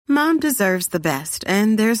Mom deserves the best,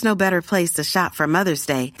 and there's no better place to shop for Mother's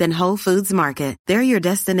Day than Whole Foods Market. They're your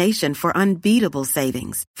destination for unbeatable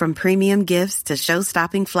savings, from premium gifts to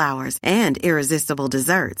show-stopping flowers and irresistible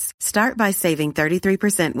desserts. Start by saving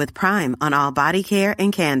 33% with Prime on all body care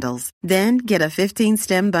and candles. Then get a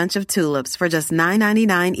 15-stem bunch of tulips for just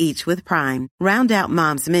 $9.99 each with Prime. Round out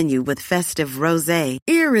Mom's menu with festive rosé,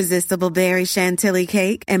 irresistible berry chantilly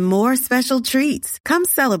cake, and more special treats. Come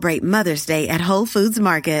celebrate Mother's Day at Whole Foods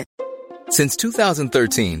Market. Since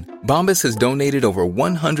 2013, Bombas has donated over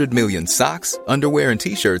 100 million socks, underwear, and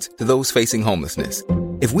T-shirts to those facing homelessness.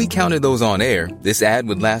 If we counted those on air, this ad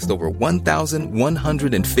would last over 1,157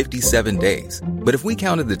 days. But if we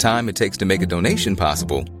counted the time it takes to make a donation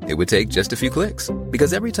possible, it would take just a few clicks.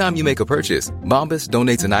 Because every time you make a purchase, Bombas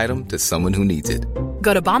donates an item to someone who needs it.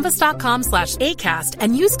 Go to bombas.com/ACAST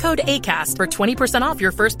and use code ACAST for 20% off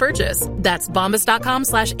your first purchase. That's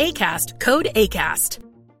bombas.com/ACAST, code ACAST.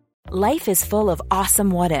 Life is full of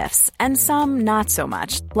awesome what-ifs, and some not so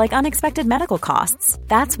much, like unexpected medical costs.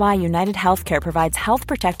 That's why United Healthcare provides Health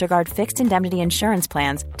Protector Guard fixed indemnity insurance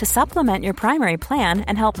plans to supplement your primary plan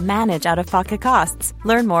and help manage out-of-pocket costs.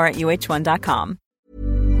 Learn more at uh1.com.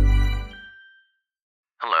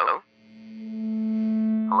 Hello?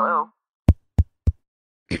 Hello?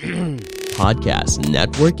 Podcast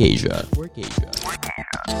Network Asia.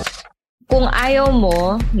 Kung ayaw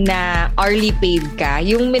mo na hourly paid ka,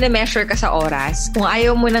 yung minameasure ka sa oras, kung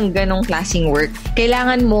ayaw mo ng ganong klaseng work,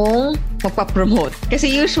 kailangan mong magpa-promote. Kasi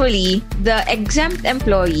usually, the exempt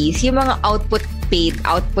employees, yung mga output-paid,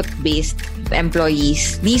 output-based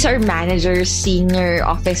employees, these are managers, senior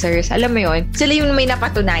officers, alam mo yun, sila yung may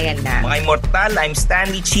napatunayan na. Mga Immortal, I'm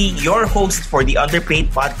Stanley Chi, your host for the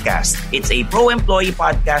Underpaid Podcast. It's a pro-employee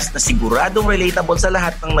podcast na siguradong relatable sa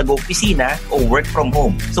lahat ng nag-opisina o work from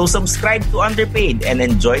home. So subscribe to Underpaid and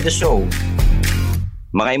enjoy the show.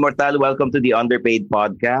 Mga Immortal, welcome to the Underpaid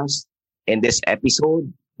Podcast. In this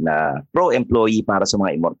episode na pro-employee para sa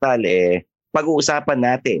mga Immortal, pag-uusapan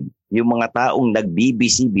natin yung mga taong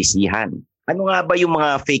nagbibisi-bisihan. Ano nga ba yung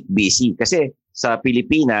mga fake busy? Kasi sa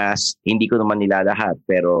Pilipinas, hindi ko naman nila lahat,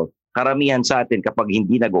 pero karamihan sa atin kapag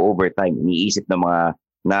hindi nag-overtime, iniisip ng mga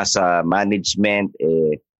nasa management,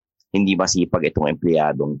 hindi masipag itong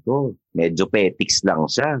empleyadong to. Medyo petiks lang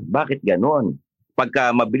siya. Bakit ganon?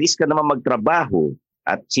 Pagka mabilis ka naman magtrabaho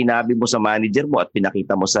at sinabi mo sa manager mo at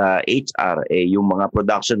pinakita mo sa HR, yung mga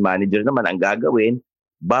production manager naman ang gagawin,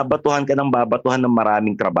 babatuhan ka ng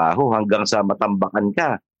maraming trabaho hanggang sa matambakan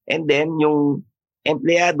ka. And then, yung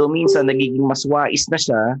empleyado minsan nagiging mas wais na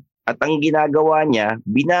siya at ang ginagawa niya,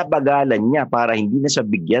 binabagalan niya para hindi na siya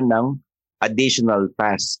bigyan ng additional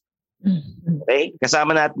task. Okay?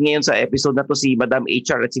 Kasama natin ngayon sa episode na to si Madam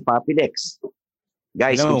HR at si Papi Lex.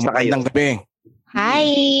 Guys, kumusta kayo? Magandang gabi. Hi!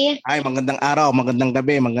 Hi, magandang araw, magandang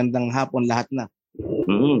gabi, magandang hapon, lahat na.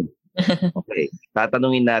 Okay.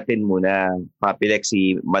 Tatanungin natin muna, Papi Lex,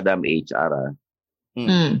 si Madam HR.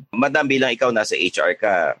 Madam, bilang ikaw nasa HR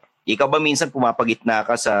ka, ikaw ba minsan pumapagitna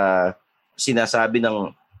ka sa sinasabi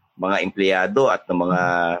ng mga empleyado at ng mga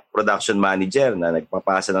production manager na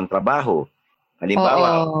nagpapasa ng trabaho?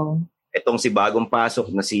 Halimbawa, etong si bagong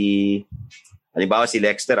pasok na halimbawa si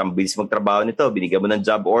Lexter, ang bilis magtrabaho nito, binigyan mo ng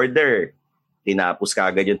job order, tinapos ka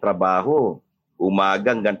agad yung trabaho,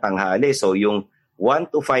 umaga hanggang tanghali. So yung 1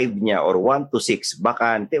 to 5 niya or 1 to 6,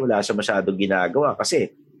 bakante, wala siya masyadong ginagawa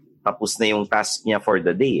kasi tapos na yung task niya for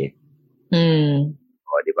the day.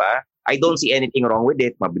 O, di ba? I don't see anything wrong with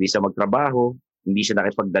it. Mabilis siya magtrabaho. Hindi siya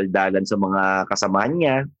nakipagdaldalan sa mga kasamahan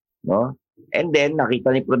niya. No? And then,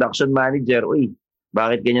 nakita ni production manager, uy,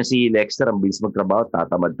 bakit ganyan si Lexter? Ang bilis magtrabaho.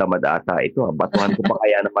 Tatamad-tamad ata ito. Batuhan ko pa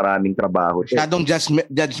kaya na maraming trabaho. Masyadong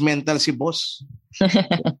judgmental si boss.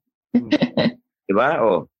 Di ba?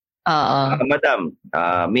 O. Madam,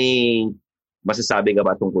 may masasabi ka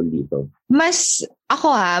ba tungkol dito? Mas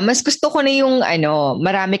gusto ko na yung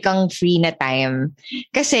marami kang free na time.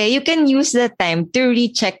 Kasi you can use that time to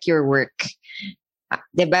recheck your work.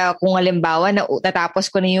 Diba? Kung halimbawa na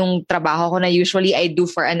tatapos ko na yung trabaho ko na usually I do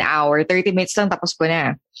for an hour, 30 minutes lang tapos ko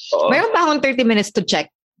na. Mayroon pa akong 30 minutes to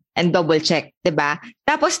check and double check, 'di ba?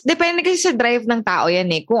 Tapos depende kasi sa drive ng tao 'yan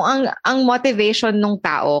eh. Kung ang motivation ng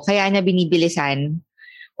tao kaya niya binibilisan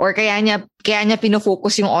or kaya niya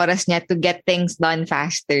pinofocus yung oras niya to get things done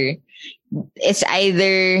faster. It's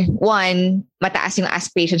either one, mataas yung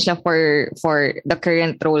aspirations niya for the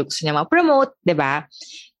current role, gusto niya ma-promote, 'di ba?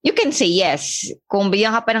 you can say yes. Kung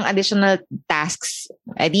bigyan ka pa ng additional tasks,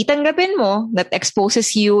 di tanggapin mo. That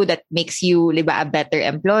exposes you, that makes you, a better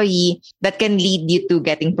employee, that can lead you to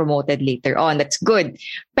getting promoted later on. That's good.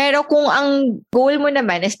 Pero kung ang goal mo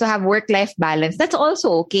naman is to have work-life balance, that's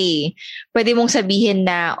also okay. Pwede mong sabihin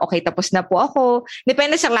na, okay, tapos na po ako.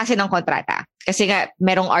 Depende sa klase ng kontrata. Kasi nga,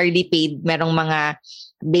 merong hourly paid, merong mga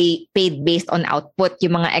paid based on output,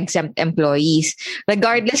 yung mga exempt employees.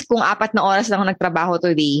 Regardless kung 4 na oras lang ako nagtrabaho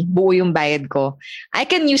today, buo yung bayad ko. I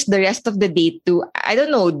can use the rest of the day to,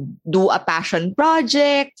 do a passion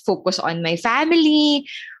project, focus on my family,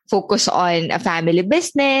 focus on a family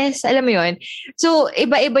business. Alam mo yun? So,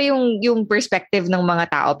 iba-iba yung perspective ng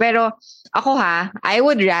mga tao. Pero ako I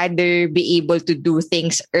would rather be able to do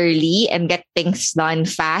things early and get things done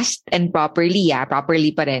fast and properly.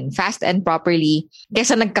 Properly pa rin. Fast and properly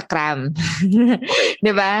kesa nagka-cram.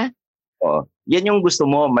 Diba? Oh, yan yung gusto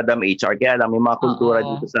mo, Madam HR. Kaya lang, may mga kultura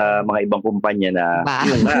dito sa mga ibang kumpanya na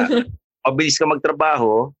yun nga, mabilis ka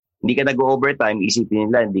magtrabaho, hindi ka nag-overtime, isipin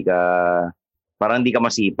nila, parang hindi ka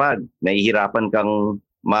masipag. Nahihirapan kang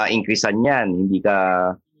ma-increasean yan, hindi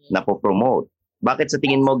ka napopromote. Bakit sa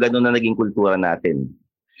tingin mo ganun na naging kultura natin?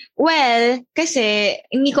 Well, kasi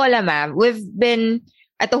hindi ko alam we've been,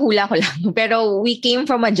 hula ko lang, pero we came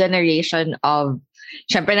from a generation of,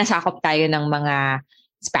 syempre nasakop tayo ng mga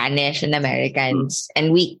Spanish and Americans, and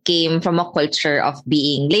we came from a culture of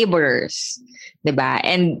being laborers, diba?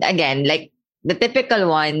 And again, like the typical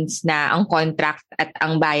ones na ang contract at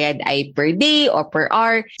ang bayad ay per day or per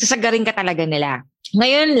hour, sasagarin ka talaga nila.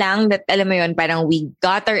 Ngayon lang that, alam mo yun, parang we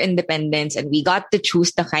got our independence and we got to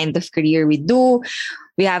choose the kind of career we do.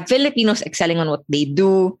 We have Filipinos excelling on what they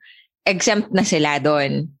do. Exempt na sila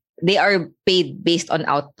doon. They are paid based on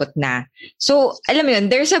output na. So, alam mo yun,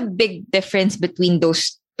 there's a big difference between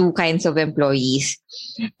those two kinds of employees.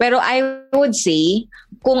 Pero I would say,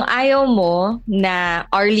 kung ayaw mo na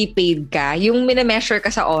hourly paid ka, yung minemeasure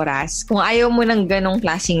ka sa oras, kung ayaw mo ng ganong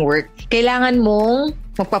klaseng work, kailangan mong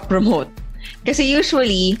magpa-promote. Kasi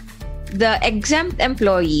usually, the exempt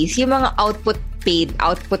employees, yung mga output-paid,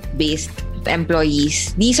 output-based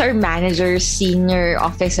employees, these are managers, senior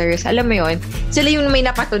officers, alam mo yun, sila yung may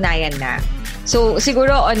napatunayan na. So,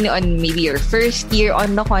 siguro on maybe your first year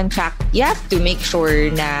on the contract, you have to make sure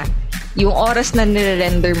na yung oras na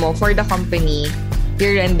nire-render mo for the company,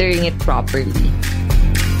 you're rendering it properly.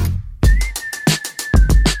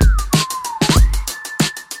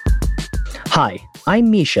 Hi,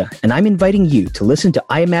 I'm Misha, and I'm inviting you to listen to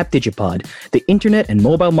IMAP Digipod, the Internet and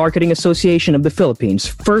Mobile Marketing Association of the Philippines'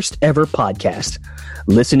 first ever podcast.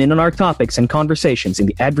 Listen in on our topics and conversations in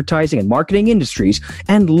the advertising and marketing industries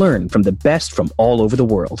and learn from the best from all over the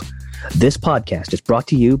world. This podcast is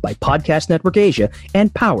brought to you by Podcast Network Asia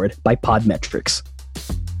and powered by Podmetrics.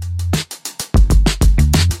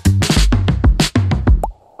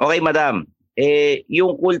 Okay, Madam.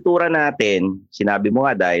 Yung kultura natin, sinabi mo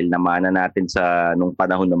nga dahil namana natin sa nung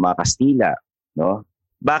panahon ng mga Kastila, no?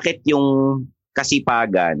 Bakit yung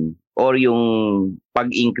kasipagan or yung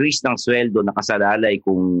pag-increase ng sweldo nakasalalay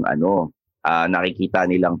kung nakikita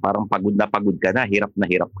nilang parang pagod ka na hirap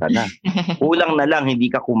ka na. Kulang na lang,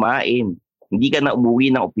 hindi ka kumain, hindi ka na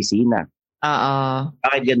umuwi ng opisina.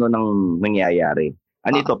 Bakit gano'n ang nangyayari?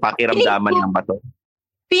 Ito, pakiramdaman lang ba to?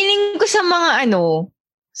 Feeling ko sa mga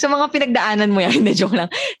sa mga pinagdaanan mo yan, joke lang.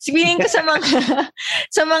 Feeling ko sa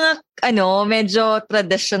mga medyo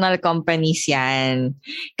traditional companies yan.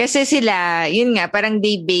 Kasi sila, yun nga, parang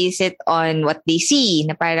they base it on what they see.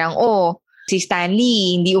 Na parang, si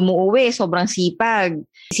Stanley, hindi umuuwi, sobrang sipag.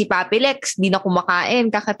 Si Papi Lex, di na kumakain,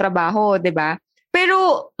 kakatrabaho, diba?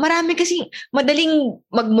 Pero marami kasi madaling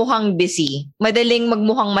magmukhang busy, madaling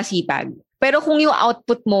magmukhang masipag. Pero kung yung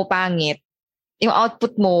output mo pangit, yung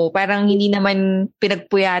output mo parang hindi naman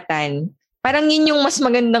pinagpuyatan, parang yun yung mas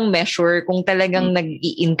magandang measure kung talagang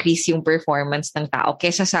nag-i-increase yung performance ng tao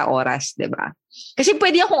kesa sa oras, diba? Kasi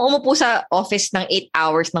pwede akong umupo sa office ng 8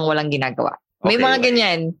 hours nang walang ginagawa. May mga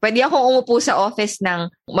ganyan. Pwede akong umupo sa office ng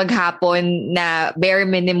maghapon na bare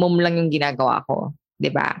minimum lang yung ginagawa ko.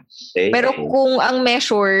 Diba? Pero kung ang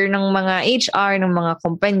measure ng mga HR, ng mga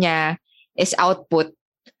kumpanya is output,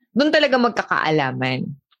 doon talaga magkakaalaman.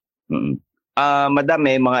 Madam,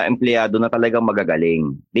 mga empleyado na talagang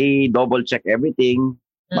magagaling. They double check everything.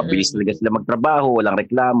 Mabilis talaga sila magtrabaho, walang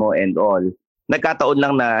reklamo and all. Nagkataon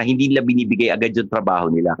lang na hindi nila binibigay agad yung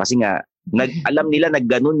trabaho nila. Kasi nga, alam nila na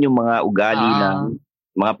ganun yung mga ugali ng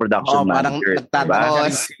mga production manager.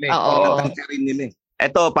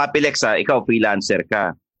 Eto, Papi Lex, ikaw freelancer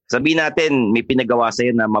ka. Sabihin natin, may pinagawa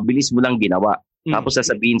sa'yo na mabilis mo lang ginawa. Tapos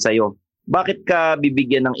sasabihin sa'yo, bakit ka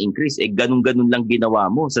bibigyan ng increase? Ganun-ganun lang ginawa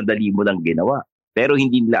mo, sa dali mo lang ginawa. Pero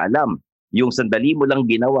hindi nila alam. Yung sandali mo lang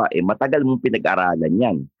ginawa, matagal mong pinag-aralan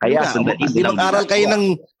yan. Kaya sandali mo lang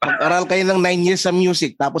mag-aral kayo ng 9 years sa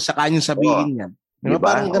music, tapos saka nyo sabihin yan. Diba?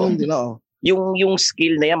 Parang ganun din, Yung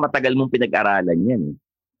skill na yan, matagal mong pinag-aralan yan.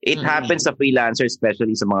 It happens sa freelancer,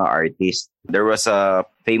 especially sa mga artists. There was a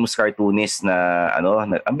famous cartoonist na,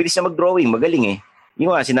 ang bilis niya mag-drawing, magaling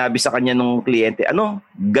Yung sinabi sa kanya nung kliyente,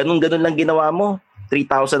 ganun-ganun lang ginawa mo,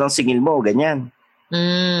 3,000 ang singil mo, ganyan.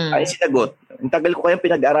 Ay sinagot, ang tagal ko kayang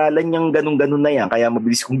pinag-aralan yung ganun-ganun na yan, kaya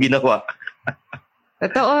mabilis kong ginawa.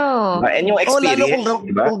 Totoo. And yung experience, lalo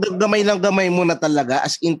kung gamay lang gamay mo na talaga,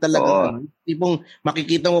 as in talaga, tipong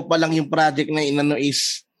makikita mo pa lang yung project na inano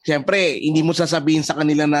is, siyempre, hindi mo sasabihin sa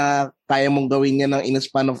kanila na kaya mong gawin yan in a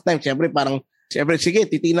span of time. Siyempre, sige,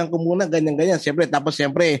 titinan ko muna, ganyan-ganyan. Siyempre, tapos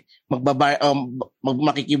siyempre,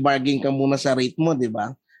 makikibargain ka muna sa rate mo, di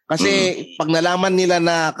ba? Kasi pag nalaman nila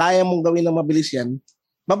na kaya mong gawin na mabilis yan,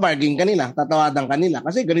 babargain ka nila, tatawadan ka nila.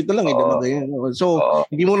 Kasi ganito lang diba? So,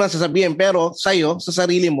 hindi mo lang sasabihin, pero sa'yo, sa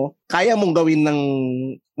sarili mo, kaya mong gawin ng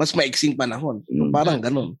mas maiksing panahon. So, parang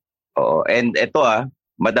ganun. Oo, and eto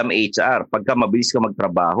Madam HR, pagka mabilis ka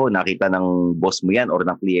magtrabaho, nakita ng boss mo yan or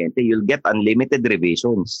ng kliyente, you'll get unlimited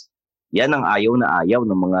revisions. Yan ang ayaw na ayaw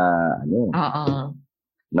ng mga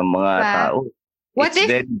ng mga tao. It's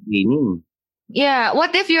very draining. Yeah,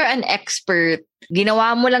 what if you're an expert?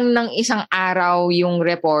 Ginawa mo lang ng isang araw yung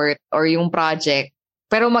report or yung project,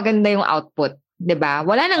 pero maganda yung output, 'di ba?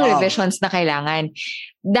 Wala nang revisions na kailangan.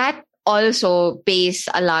 That also pays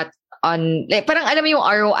a lot on, parang alam mo yung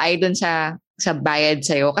ROI dun sa bayad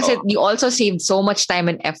sa'yo. Kasi you also saved so much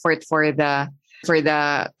time and effort for the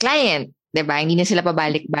client. Diba? Hindi na sila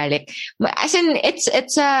pabalik-balik. As in, it's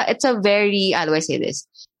a very, how do I say this?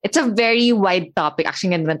 It's a very wide topic.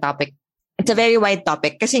 Actually, ganda ng topic. It's a very wide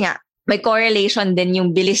topic. Kasi nga, may correlation din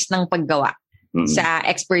yung bilis ng paggawa sa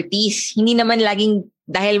expertise. Hindi naman laging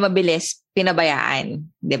dahil mabilis, pinabayaan.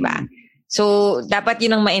 Diba? So, dapat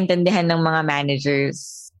yun ang maintindihan ng mga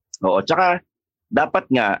managers. Oo, tsaka, dapat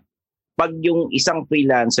nga, pag yung isang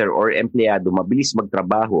freelancer or empleyado mabilis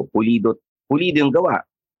magtrabaho, pulido yung gawa,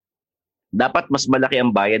 dapat mas malaki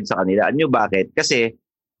ang bayad sa kanila. Ano bakit? Kasi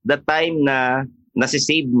the time na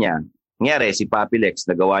nasisave niya, nangyari si Papi Lex,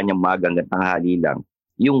 nagawa niyang magang hanggang tanghali lang,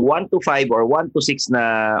 yung 1 to 5 or 1 to 6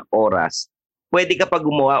 na oras, pwede ka pa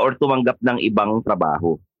gumawa or tumanggap ng ibang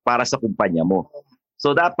trabaho para sa kumpanya mo.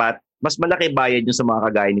 So dapat, mas malaki bayad yung sa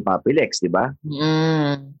mga kagaya ni Papi Lex, di ba?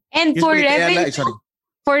 And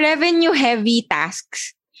for revenue-heavy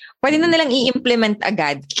tasks, pwede na nilang i-implement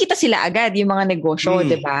agad. Kikita sila agad yung mga negosyo,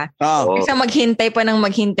 di ba? Kaysa maghintay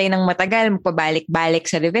ng matagal, magpabalik-balik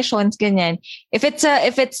sa revisions, ganyan. If it's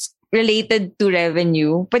related to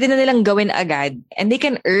revenue, pwede na nilang gawin agad and they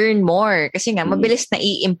can earn more. Kasi nga, mabilis na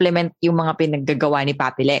i-implement yung mga pinaggagawa ni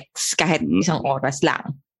Papi Lex kahit isang oras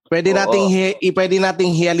lang. Pwede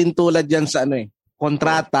nating hialin tulad dyan sa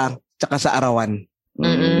kontrata tsaka sa arawan.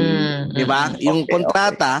 Diba? Yung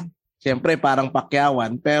kontrata, siyempre parang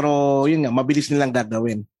pakyawan, pero yun nga, mabilis nilang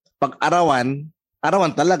gagawin. Pag arawan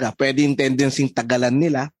talaga, pwede yung tendency tagalan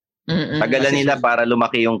nila. Tagalan nila para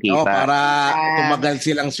lumaki yung kita. Para tumagal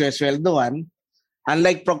silang sweldoan.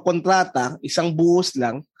 Unlike pag kontrata, isang buhos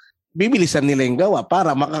lang, bibilisan nila yung gawa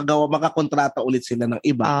para makakontrata ulit sila ng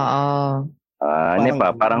iba.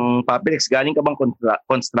 Parang Papi Lex, galing ka bang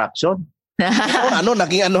construction?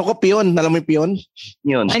 Naging ko, piyon. Alam mo yung piyon?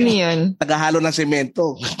 Yun. Ano yun? Tagahalo ng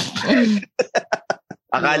semento.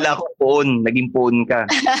 Akala ko poon. Naging poon ka.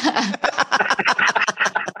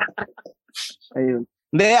 Ayun.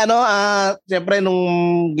 Hindi, siyempre nung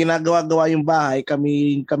ginagawa-gawa yung bahay,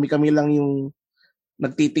 kami lang yung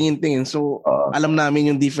nagtitingin-tingin. So, alam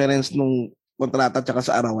namin yung difference nung kontrata at saka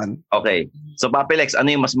sa arawan. Okay. So, Papi Lex, ano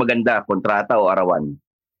yung mas maganda? Kontrata o arawan?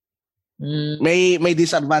 May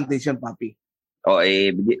disadvantage yan, Papi.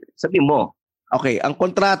 Sabi mo. Okay, ang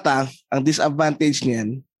kontrata, ang disadvantage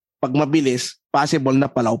niyan, pag mabilis, possible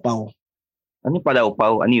na palawpaw. Ano yung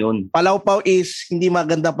palawpaw? Ano yun? Palawpaw is hindi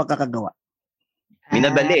maganda pagkakagawa.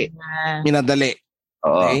 Minadali.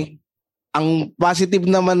 Okay? Ang positive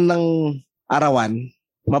naman ng arawan,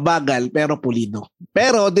 mabagal pero pulido.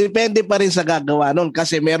 Pero depende pa rin sa gagawa nun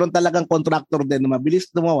kasi meron talagang contractor din na mabilis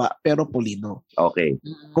gumawa pero pulido. Okay.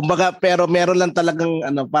 Kumbaga, pero meron lang talagang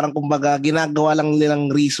parang kumbaga ginagawa lang nilang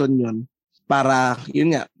reason yun para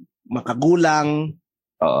yun nga makagulang,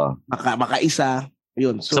 makaisa,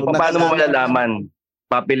 yun. So paano mo malalaman,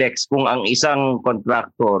 Papi Lex, kung ang isang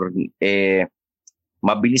contractor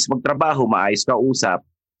mabilis magtrabaho, maayos kausap,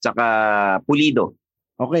 saka pulido?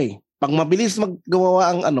 Okay. Pag mabilis maggawa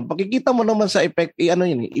ang pakikita mo naman sa effect,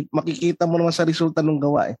 makikita mo naman sa resulta ng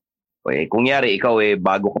gawa . Kunyari, ikaw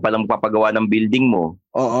bago ka palang magpapagawa ng building mo,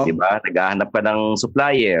 Oo. diba? Naghahanap ka ng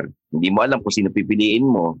supplier, hindi mo alam kung sino pipiliin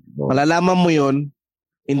mo. Malalaman mo yun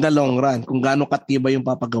in the long run kung gaano katibay yung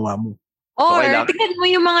papagawa mo. Or tingnan mo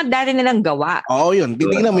yung mga dati nilang gawa. Oo, yun.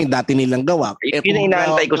 Tingnan mo yung dati nilang gawa. Yun ang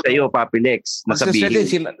inaantay ko sa iyo, Papi Lex.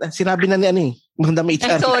 Sinabi na ni Madam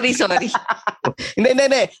HR. Sorry.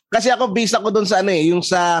 Hindi. Kasi ako based ako doon sa yung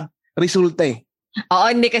sa resulta Oo,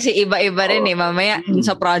 hindi kasi iba-iba rin Mamaya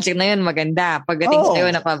sa project na yun maganda. Pagdating sa'yo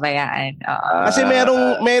napabayaan. Kasi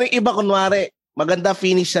merong iba kunwari, maganda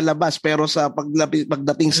finish sa labas pero sa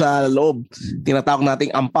pagdating sa loob, tinatawag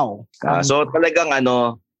nating ampaw. So talagang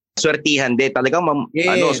swertihan din. Talagang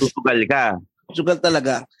susugal ka. Sugal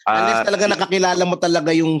talaga. Unless talaga nakakilala mo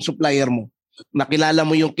talaga yung supplier mo. Nakilala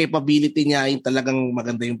mo yung capability niya, yung talagang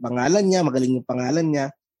maganda yung pangalan niya, magaling yung pangalan niya.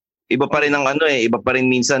 Iba pa rin iba pa rin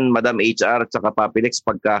minsan Madam HR at saka Papi Lex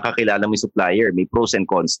pagkakakilala mo yung supplier, may pros and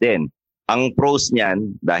cons din. Ang pros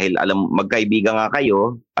niyan, dahil magkaibigan nga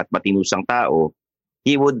kayo at matino siyang tao,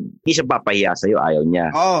 hindi siya papahiya sa'yo, ayaw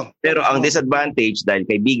niya. Pero ang disadvantage, dahil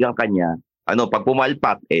kaibigan ka niya, pag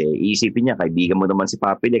pumalpak, iisipin niya, kaibigan mo naman si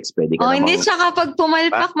Papi Lex, pwede ka namang... Hindi, tsaka pag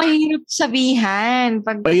pumalpak, mahirap sabihan.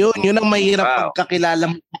 Yun ang mahirap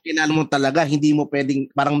pagkakilala mo talaga. Hindi mo pwedeng,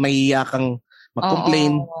 parang mahiya kang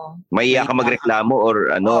mag-complain. Mahiya ka magreklamo or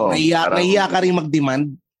mahiya ka rin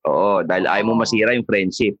mag-demand. Oo, dahil ayaw mo masira yung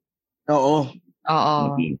friendship. Oo.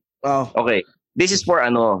 Okay. This is for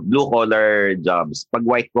blue-collar jobs. Pag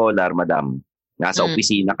white-collar, madam, nasa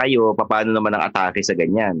opisina kayo, paano naman ang atake sa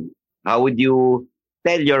ganyan? How would you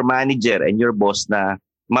tell your manager and your boss na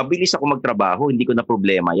mabilis ako magtrabaho, hindi ko na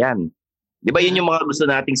problema yan? Di ba yun yung mga gusto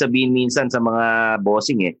nating sabihin minsan sa mga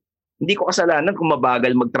bossing Hindi ko kasalanan kung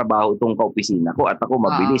mabagal magtrabaho itong kaopisina ko at ako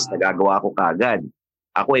mabilis, nagagawa ko kagad.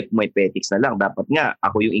 Ako may petics na lang. Dapat nga,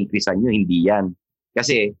 ako yung increasean nyo, hindi yan.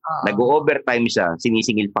 Kasi nag-overtime siya,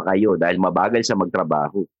 sinisingil pa kayo dahil mabagal siya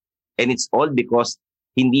magtrabaho. And it's all because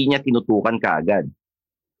hindi niya tinutukan kagad.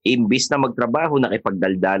 Imbis na magtrabaho,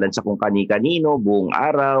 nakipagdaldalan sa kung kani-kanino, buong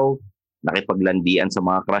araw, nakipaglandian sa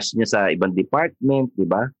mga crush niya sa ibang department, di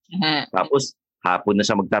ba? Tapos, hapon na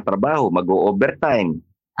siya magtatrabaho, mag-overtime.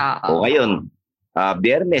 O ngayon,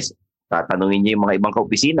 Biyernes, tatanungin niya yung mga ibang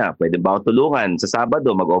kaopisina, pwede ba ako tulungan? Sa Sabado,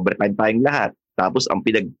 mag-overtime tayong lahat. Tapos, ang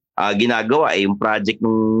ginagawa ay yung project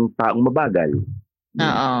ng taong mabagal.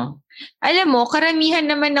 Alam mo, karamihan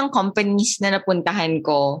naman ng companies na napuntahan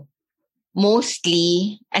ko,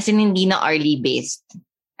 mostly, as in hindi na hourly based.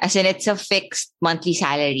 As in, it's a fixed monthly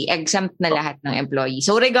salary. Exempt na lahat ng employee.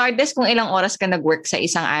 So, regardless kung ilang oras ka nag-work sa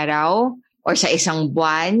isang araw or sa isang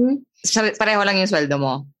buwan, pareho lang yung sweldo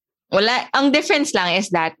mo. Ang difference lang is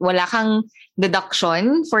that wala kang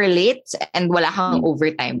deduction for late and wala kang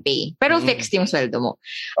overtime pay. Pero fixed yung sweldo mo.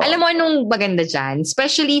 Alam mo anong maganda dyan?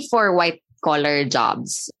 Especially for white-collar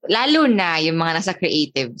jobs. Lalo na yung mga nasa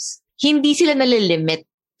creatives. Hindi sila nalilimit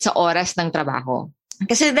sa oras ng trabaho.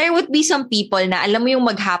 Kasi there would be some people na alam mo yung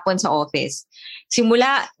maghapon sa office.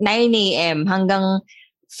 Simula 9 a.m. hanggang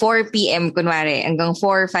 4 p.m. kunwari, hanggang 4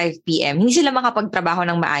 or 5 p.m. Hindi sila makapagtrabaho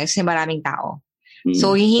ng maayos kasi maraming tao.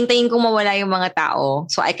 So, hihintayin kong mawala yung mga tao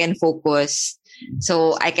so I can focus.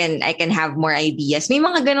 So, I can have more ideas. May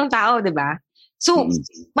mga ganong tao, di ba? So,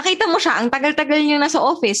 makita mo siya, ang tagal-tagal niya nasa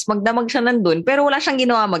office, magdamag siya nandun, pero wala siyang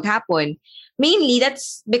ginawa maghapon. Mainly,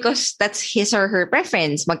 that's because that's his or her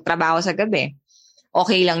preference, magtrabaho sa gabi.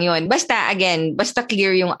 Okay lang yun. Basta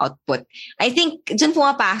clear yung output. I think, dyan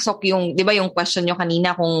pumapasok yung, di ba yung question nyo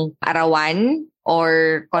kanina kung arawan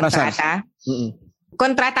or kontrata?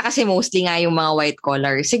 Kontrata kasi mostly nga yung mga white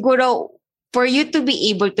collar. Siguro, for you to be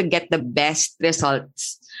able to get the best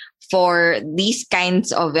results for these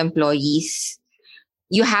kinds of employees,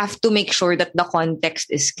 you have to make sure that the context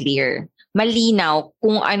is clear. Malinaw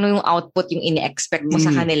kung ano yung output yung ini-expect mo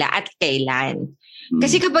sa kanila at kailan.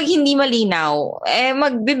 Kasi kapag hindi malinaw,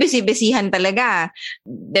 magbibisi-bisihan talaga.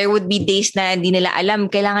 There would be days na hindi nila alam,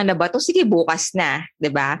 kailangan na ba ito? Sige, bukas na. 'Di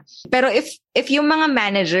ba? Pero if yung mga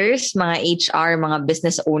managers, mga HR, mga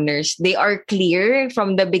business owners, they are clear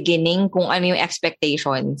from the beginning kung ano yung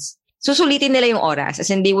expectations, susulitin nila yung oras. As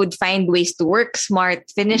in, they would find ways to work smart,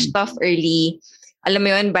 finish stuff early. Alam mo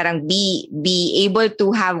yun, parang be able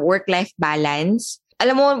to have work-life balance.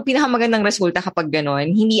 Alam mo, pinakamagandang resulta kapag ganon,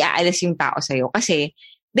 hindi aalis yung tao sa'yo kasi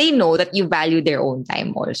they know that you value their own time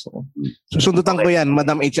also. Susundutan ko yan,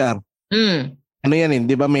 Madam HR. Ano yan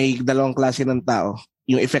di ba may dalawang klase ng tao?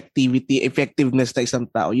 Yung effectiveness na isang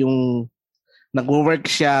tao. Yung nag-work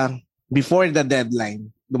siya before the deadline.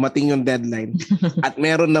 Dumating yung deadline. At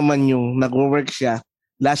meron naman yung nag-work siya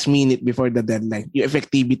last minute before the deadline. Yung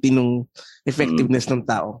effectiveness ng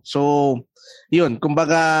tao. So, yun.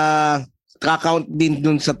 Kumbaga, kakount din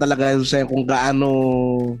dun sa talaga sa kung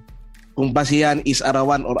gaano, kung basihan is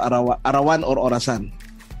arawan or orasan.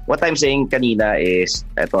 What I'm saying kanina is,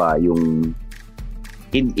 yung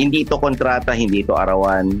hindi ito kontrata, hindi ito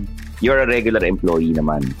arawan. You're a regular employee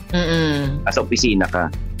naman. As opisina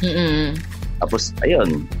ka. Tapos,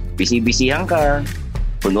 ayun, busy-busyhan ka.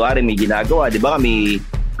 Kunwari may ginagawa, di ba may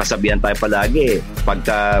kasabihan tayo palagi,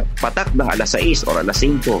 pagka patak ng alas 6 or alas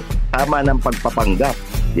 5, tama ng pagpapanggap.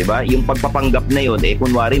 Di ba? Yung pagpapanggap na yun,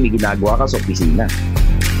 kunwari may ginagawa ka sa opisina.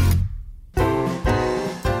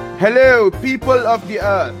 Hello, people of the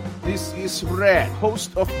earth. This is Red,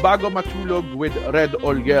 host of Bago Matulog with Red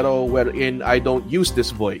Olguero, wherein I don't use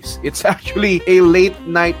this voice. It's actually a late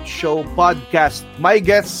night show podcast. My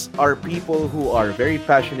guests are people who are very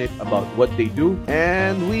passionate about what they do,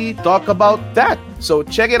 and we talk about that. So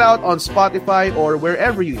check it out on Spotify or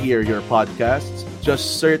wherever you hear your podcasts.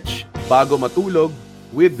 Just search Bago Matulog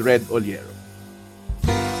with Red Olguero.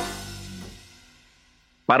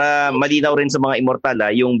 Para malinaw rin sa mga immortal,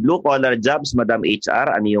 yung blue-collar jobs, Madam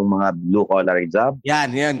HR, ano yung mga blue-collar job?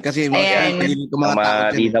 Yan. Kasi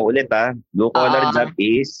malinaw ulit, blue-collar job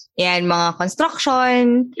is? Yan, mga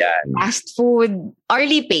construction, fast food,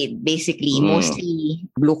 hourly paid, basically. Mostly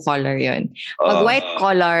blue-collar yun. Pag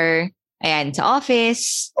white-collar, ayan, sa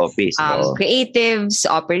office, creatives,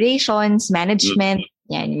 operations, management,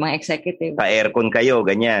 yan, yung mga executive. Sa aircon kayo,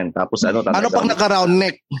 ganyan. Tapos ano pag naka-round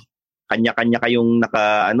neck? Kanya-kanya kayong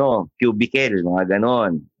cubicle, mga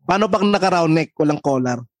ganon. Paano pag naka-round neck, walang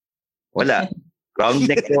collar? Wala.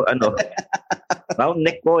 Round neck round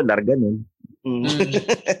neck collar, ganon.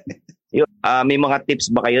 May mga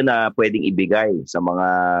tips ba kayo na pwedeng ibigay sa mga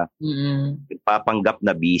papanggap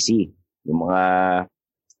na busy? Yung mga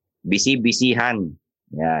busy-busyhan.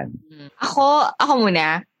 Yan. Ako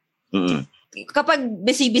muna. Kapag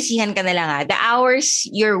busy-busyhan ka na lang, the hours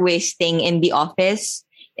you're wasting in the office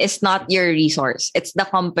is not your resource. It's the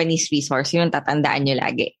company's resource. Yun tatandaan nyo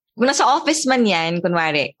lagi. Kung nasa office man yan,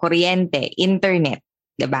 kunwari, kuryente, internet,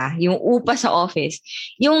 diba? Yung upa sa office,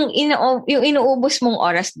 yung inuubos mong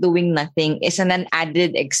oras doing nothing is an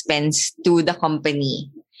added expense to the company.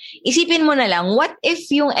 Isipin mo na lang, what if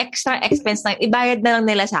yung extra expense na ibayad na lang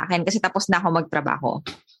nila sa akin kasi tapos na ako magtrabaho?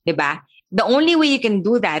 Diba? The only way you can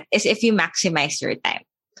do that is if you maximize your time.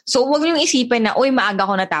 So, huwag niyong isipin na, maaga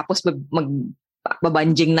ako natapos,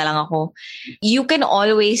 babanjing na lang ako. You can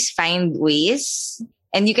always find ways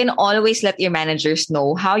and you can always let your managers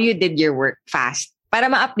know how you did your work fast para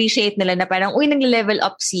ma-appreciate nila na parang, nagle-level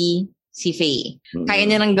up si Faye. Kaya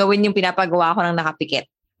niya nang gawin yung pinapagawa ko ng nakapikit.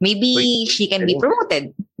 Maybe she can be promoted.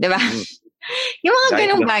 Diba? Yung mga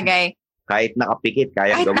ganong bagay. Kahit nakapikit,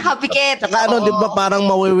 kaya gawin. Kahit nakapikit. Saka diba parang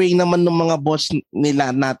mawiwing naman ng mga boss nila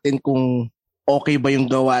natin kung okay ba yung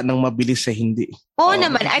gawa ng mabilis sa hindi.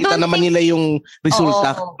 Naman. Kita naman nila yung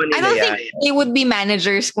resulta. I don't think they would be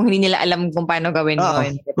managers kung hindi nila alam kung paano gawin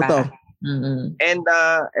yun. Diba? And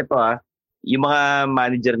ito yung mga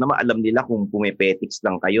manager naman alam nila kung pumipetics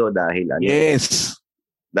lang kayo dahil yes.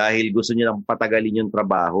 Dahil gusto niyo lang patagalin yung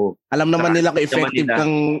trabaho. Alam naman nila kung effective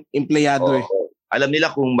kang empleyado Alam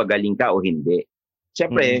nila kung magaling ka o hindi.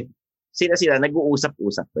 Siyempre, sila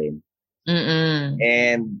nag-uusap-usap rin.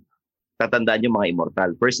 And tatandaan yung mga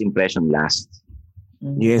immortal. First impression lasts.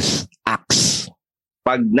 Yes. Acts.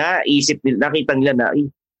 Pag nakita nila na,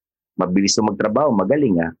 mabilis na magtrabaho,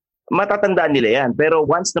 magaling matatandaan nila yan. Pero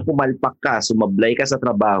once na pumalpak ka, sumablay ka sa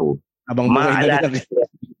trabaho,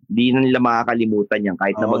 di na nila makakalimutan yan.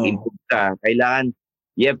 Kahit na mag-improve ka, kailangan,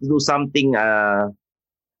 you have to do something,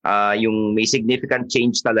 yung may significant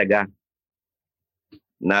change talaga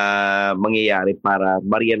na mangyayari para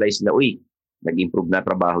ma-realize na, nag-improve na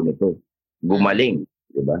trabaho nito. Gumaling,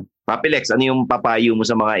 di ba? Papilex, ano yung papayo mo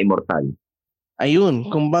sa mga immortal? Ayun,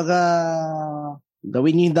 kumbaga,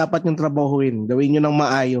 gawin nyo yung dapat yung trabahuin. Gawin nyo ng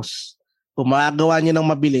maayos. Kung magagawa nyo ng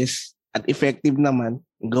mabilis at effective naman,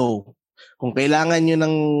 go. Kung kailangan nyo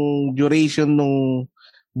ng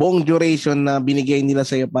buong duration na binigay nila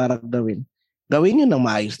sa'yo para gawin nyo ng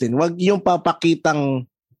maayos din. Huwag yung papakitang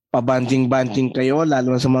pabanjing-banjing kayo,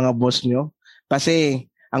 lalo na sa mga boss nyo. Kasi,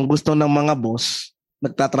 ang gusto ng mga boss,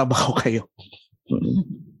 nagtatrabaho kayo.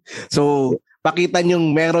 So, pakita nyo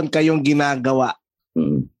meron kayong ginagawa.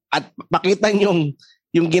 At pakita nyo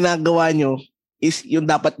yung ginagawa nyo is yung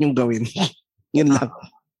dapat nyong gawin. Yun lang.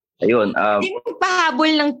 Ayun.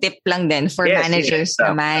 Pahabol ng tip lang din for managers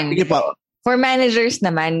naman. Sige po. For managers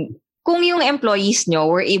naman, kung yung employees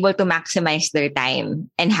nyo were able to maximize their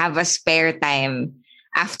time and have a spare time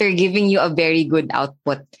after giving you a very good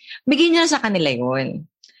output, bigyan nyo sa kanila yun.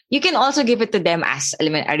 you can also give it to them as a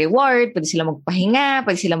reward. Pwede sila magpahinga,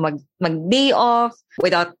 pwede sila mag-day off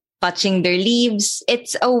without touching their leaves.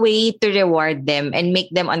 It's a way to reward them and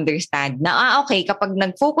make them understand na, okay, kapag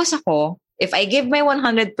nag-focus ako, if I give my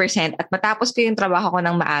 100% at matapos ko yung trabaho ko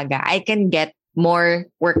ng maaga, I can get more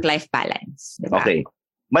work-life balance. Diba? Okay.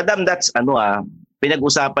 Madam, that's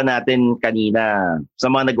pinag-usapan natin kanina sa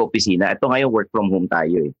mga nag-opisina. Ito ngayon, work from home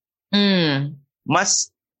tayo eh.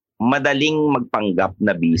 Mas madaling magpanggap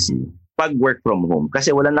na busy pag work from home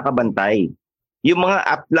kasi walang nakabantay. Yung mga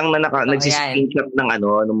app lang na nagsi-screenshot ng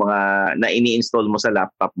ng mga na ini-install mo sa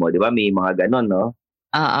laptop mo, 'di ba? May mga ganon, no?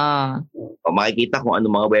 O makikita kung ano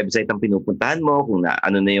mga website ang pinupuntahan mo, kung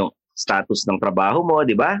ano na yung status ng trabaho mo,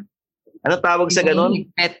 'di ba? Ano tawag sa ganon?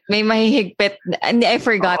 May mahihigpit. I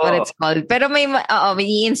forgot what it's called. Pero may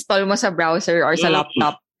i-install mo sa browser or sa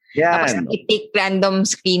laptop. Yan. Tapos i-take random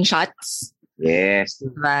screenshots. Yes.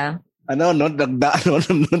 Diba?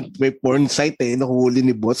 May porn site nakuhuli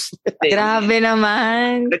ni boss. Grabe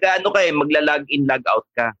naman. Magla-log-in, log-out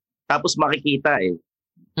ka. Tapos makikita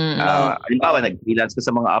halimbawa, nag-freelance ka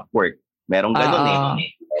sa mga Upwork. Merong ganun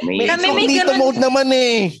May incognito mode naman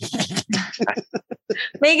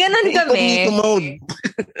May ganun kami. Incognito mode.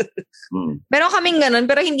 Meron kaming ganun,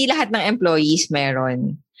 pero hindi lahat ng employees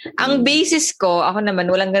meron. Ang basis ko, ako naman,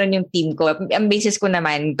 walang ganun yung team ko. Ang basis ko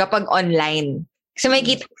naman, kapag online. Kasi may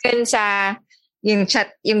kita ko yun sa yung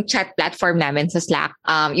chat platform namin sa Slack.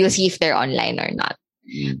 You'll see if they're online or not.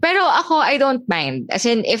 Pero ako, I don't mind. As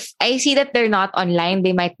in, if I see that they're not online,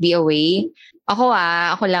 they might be away. Ako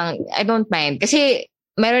lang, I don't mind. Kasi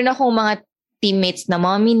meron akong mga teammates na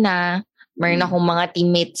mommy na, meron akong mga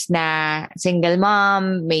teammates na single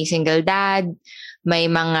mom, may single dad, may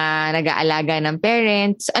mga nag-aalaga ng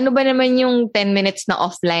parents. Ano ba naman yung 10 minutes na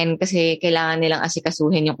offline kasi kailangan nilang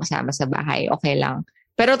asikasuhin yung kasama sa bahay. Okay lang.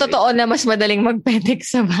 Pero totoo na mas madaling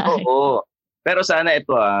mag-pedex sa bahay. Oo. Pero sana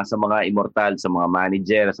ito sa mga immortal, sa mga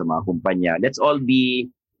manager, sa mga kumpanya, let's all be,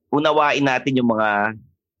 unawain natin yung mga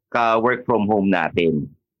ka-work from home natin.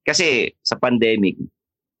 Kasi sa pandemic,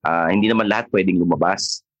 hindi naman lahat pwedeng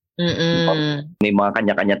lumabas. May mga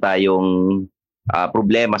kanya-kanya tayong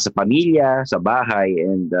problema sa pamilya, sa bahay,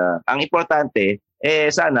 and ang importante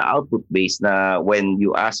sana output-based na when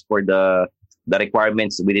you ask for the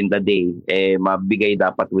requirements within the day, mabigay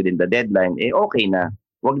dapat within the deadline, okay na.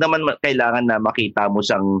 Huwag naman kailangan na makita mo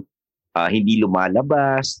siyang hindi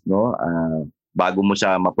lumalabas, no? Bago mo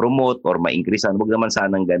siya ma-promote or ma-increasean. Huwag naman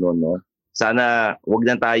sanang gano'n, no? Sana huwag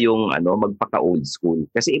na tayong magpaka-old school.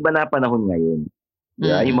 Kasi iba na panahon ngayon.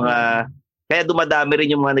 Yeah, yung mga kaya dumadami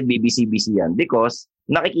rin yung mga nagbibisi-bisi yan because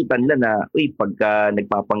nakikita nila na pagka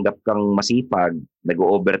nagpapanggap kang masipag,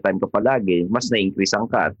 nag-overtime ka palagi, mas na-increase ang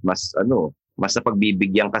ka at mas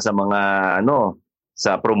napagbibigyan ka sa mga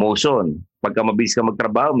sa promotion. Pagka mabilis ka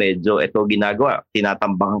magtrabaho, medyo ito ginagawa,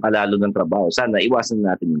 tinatambakan ka lalo ng trabaho. Sana iwasan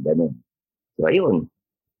natin yung ganun. So ayun.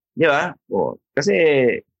 Di ba? Kasi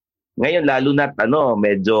ngayon lalo na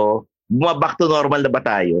medyo back to normal na ba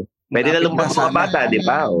tayo? Pwede na lumabas mga bata, di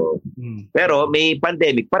ba? Pero may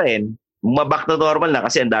pandemic pa rin. Back to normal na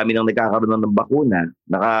kasi ang dami nang nagkakaroon ng bakuna.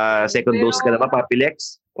 Naka-second dose ka na ba,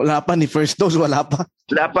 Papilex? Wala pa, ni first dose, wala pa.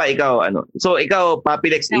 Wala pa, ikaw, So, ikaw,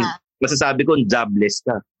 Papilex, masasabi ko, jobless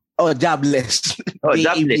ka. Jobless.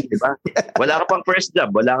 Jobless, di ba? Wala ka pang first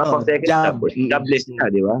job, wala ka pang second job. Jobless ka,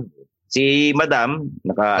 di ba? Si Madam,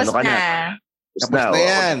 ano ka na? Tapos na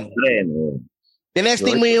yan.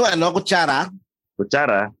 Tinesting mo yung kutsara?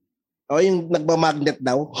 Kutsara? Yung nagmamagnet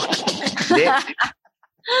daw. Hindi.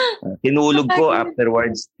 Tinulog ko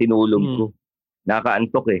afterwards. Tinulog ko.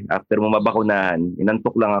 Nakaantok After mo mabakunahan,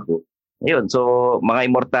 inantok lang ako. Ayun. So,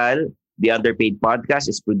 mga immortal, the Underpaid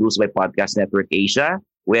Podcast is produced by Podcast Network Asia.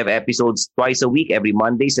 We have episodes twice a week, every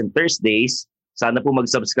Mondays and Thursdays. Sana po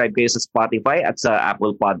mag-subscribe kayo sa Spotify at sa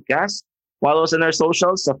Apple Podcast. Follow us on our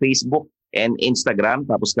socials sa Facebook and Instagram.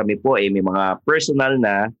 Tapos kami po may mga personal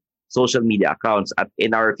na social media accounts. At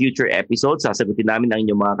in our future episodes, sasagutin namin ang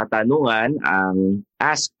inyong mga katanungan, ang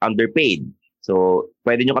Ask Underpaid. So,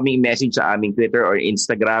 pwede nyo kaming i-message sa aming Twitter or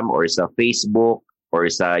Instagram or sa Facebook or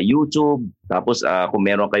sa YouTube. Tapos, kung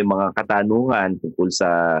meron kayong mga katanungan tungkol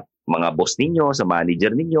sa mga boss ninyo, sa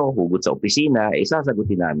manager ninyo, hugot sa opisina,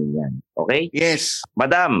 sasagutin namin yan. Okay? Yes.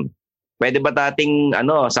 Madam, pwede ba dating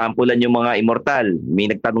sampulan yung mga immortal? May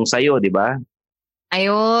nagtanong sa'yo, di ba?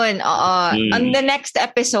 Ayun, oo. On the next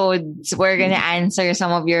episodes, we're gonna answer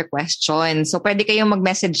some of your questions. So, pwede kayong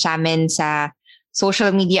mag-message sa amin sa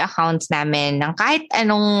social media accounts namin ng kahit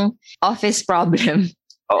anong office problem.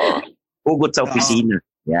 Oo. Hugot sa opisina.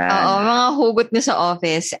 Yan. Oo, mga hugot nyo sa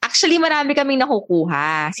office. Actually, marami kaming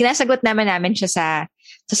nakukuha. Sinasagot naman siya sa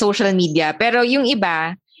social media. Pero yung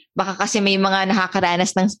iba, baka kasi may mga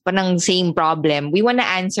nakakaranas ng same problem. We wanna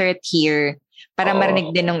answer it here para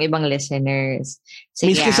marinig din ng ibang listeners. So,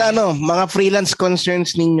 miski sa mga freelance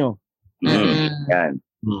concerns ninyo. Yan.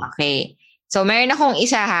 Okay. So, meron akong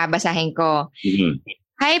isa basahin ko.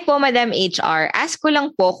 Hi po, Madam HR. Ask ko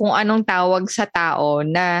lang po kung anong tawag sa tao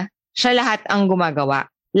na siya lahat ang gumagawa.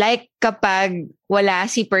 Like kapag wala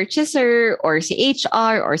si purchaser or si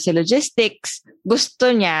HR or si logistics, gusto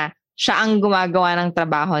niya siya ang gumagawa ng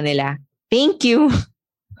trabaho nila. Thank you.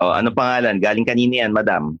 Ano pangalan? Galing kanina yan,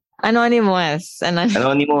 Madam. Anonymous.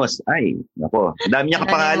 Anonymous. Ay, nako. Dami niya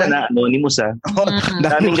kapangalan na. Anonymous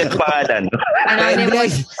Daming pangalan.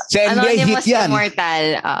 Anonymous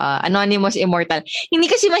Immortal. Anonymous Immortal. Hindi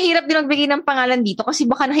kasi mahirap din magbigay ng pangalan dito kasi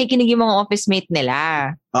baka nakikinig yung mga office mate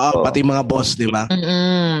nila. Pati mga boss, di ba?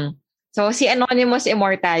 So, si Anonymous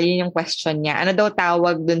Immortal, yun yung question niya. Ano daw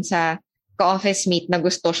tawag dun sa ka-office mate na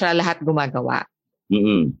gusto siya lahat gumagawa?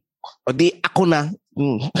 O di, ako na.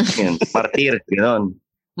 Martir, gano'n.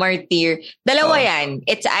 Martyr. Dalawa yan.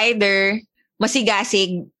 It's either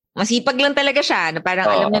masigasig, masipag lang talaga siya, na parang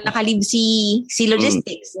alam niya nakalib si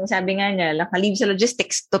logistics. Yung sabi nga niya, nakalib sa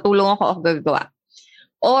logistics, tutulong ako gagawa.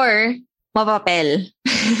 Or, mapapel.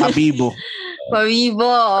 Pabibo.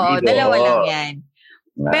 Dalawa lang yan.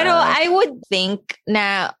 Pero I would think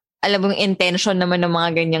na, alam mo, yung intention naman ng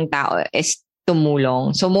mga ganyang tao is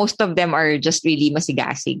tumulong. So most of them are just really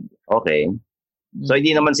masigasig. Okay. So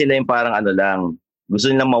hindi naman sila yung parang lang, gusto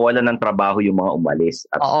nilang mawalan ng trabaho yung mga umalis.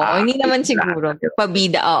 Hindi naman siguro.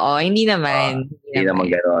 Pabida, hindi naman. Hindi naman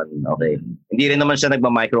gano'n. Okay. Hindi rin naman siya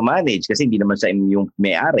nagma-micromanage kasi hindi naman siya yung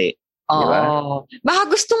may-ari. Diba? Baka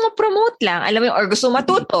gusto mo promote lang. Alam mo, or gusto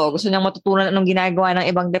matuto. Gusto niyang matutunan anong ginagawa ng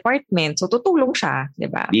ibang department. So, tutulong siya.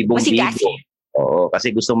 Diba? Bibong-bibo. Oo,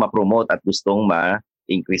 kasi gustong ma-promote at gustong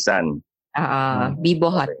ma-increasean.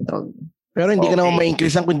 Bibo hotdog. Pero hindi ka naman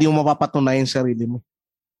ma-increasean kung hindi mo mapapatunayan sarili mo.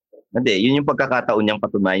 Hindi, yun yung pagkakataon niyang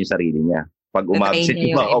patunayan yung sarili niya. Pag umabsent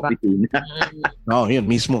yung mga opisina. Yun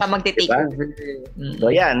mismo. Mag-take over.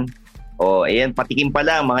 So, yan. Ayan, patikim pa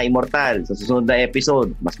lang mga Immortal. Sa susunod na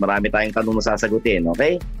episode, mas marami tayong tanong na sasagutin,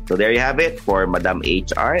 okay? So, there you have it for Madam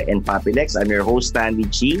HR and Papilex. I'm your host, Stanley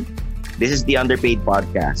Chi. This is the Underpaid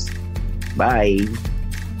Podcast. Bye!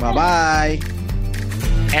 Bye-bye!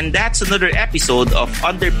 And that's another episode of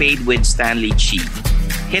Underpaid with Stanley Chi.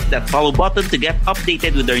 Hit that follow button to get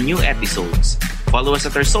updated with our new episodes. Follow us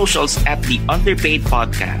at our socials at the Underpaid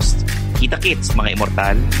Podcast. Kita-kits, mga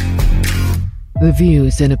Immortal. The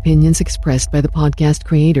views and opinions expressed by the podcast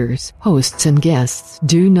creators, hosts, and guests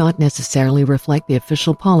do not necessarily reflect the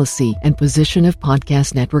official policy and position of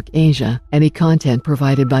Podcast Network Asia. Any content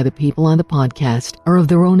provided by the people on the podcast are of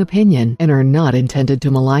their own opinion and are not intended to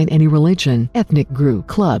malign any religion, ethnic group,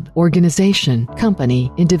 club, organization,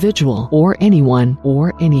 company, individual, or anyone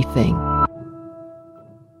or anything.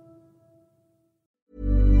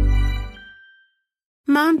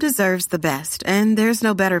 Mom deserves the best, and there's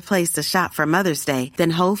no better place to shop for Mother's Day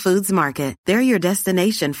than Whole Foods Market. They're your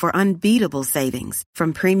destination for unbeatable savings,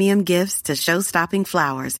 from premium gifts to show-stopping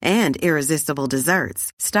flowers and irresistible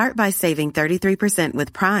desserts. Start by saving 33%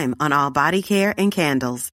 with Prime on all body care and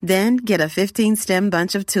candles. Then get a 15-stem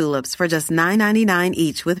bunch of tulips for just $9.99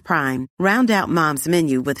 each with Prime. Round out Mom's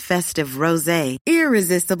menu with festive rosé,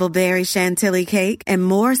 irresistible berry chantilly cake, and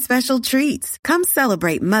more special treats. Come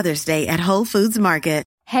celebrate Mother's Day at Whole Foods Market.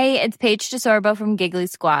 Hey, it's Paige DeSorbo from Giggly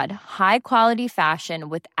Squad. High quality fashion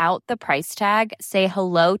without the price tag. Say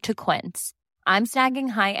hello to Quince. I'm snagging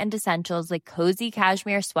high-end essentials like cozy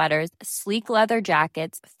cashmere sweaters, sleek leather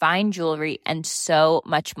jackets, fine jewelry, and so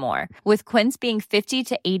much more. With Quince being 50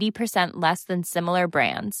 to 80% less than similar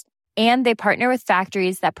brands. And they partner with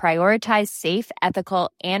factories that prioritize safe, ethical,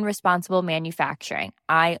 and responsible manufacturing.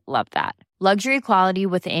 I love that. Luxury quality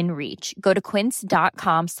within reach. Go to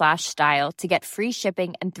quince.com/style to get free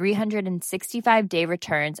shipping and 365-day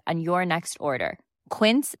returns on your next order.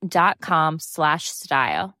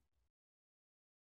 Quince.com/style.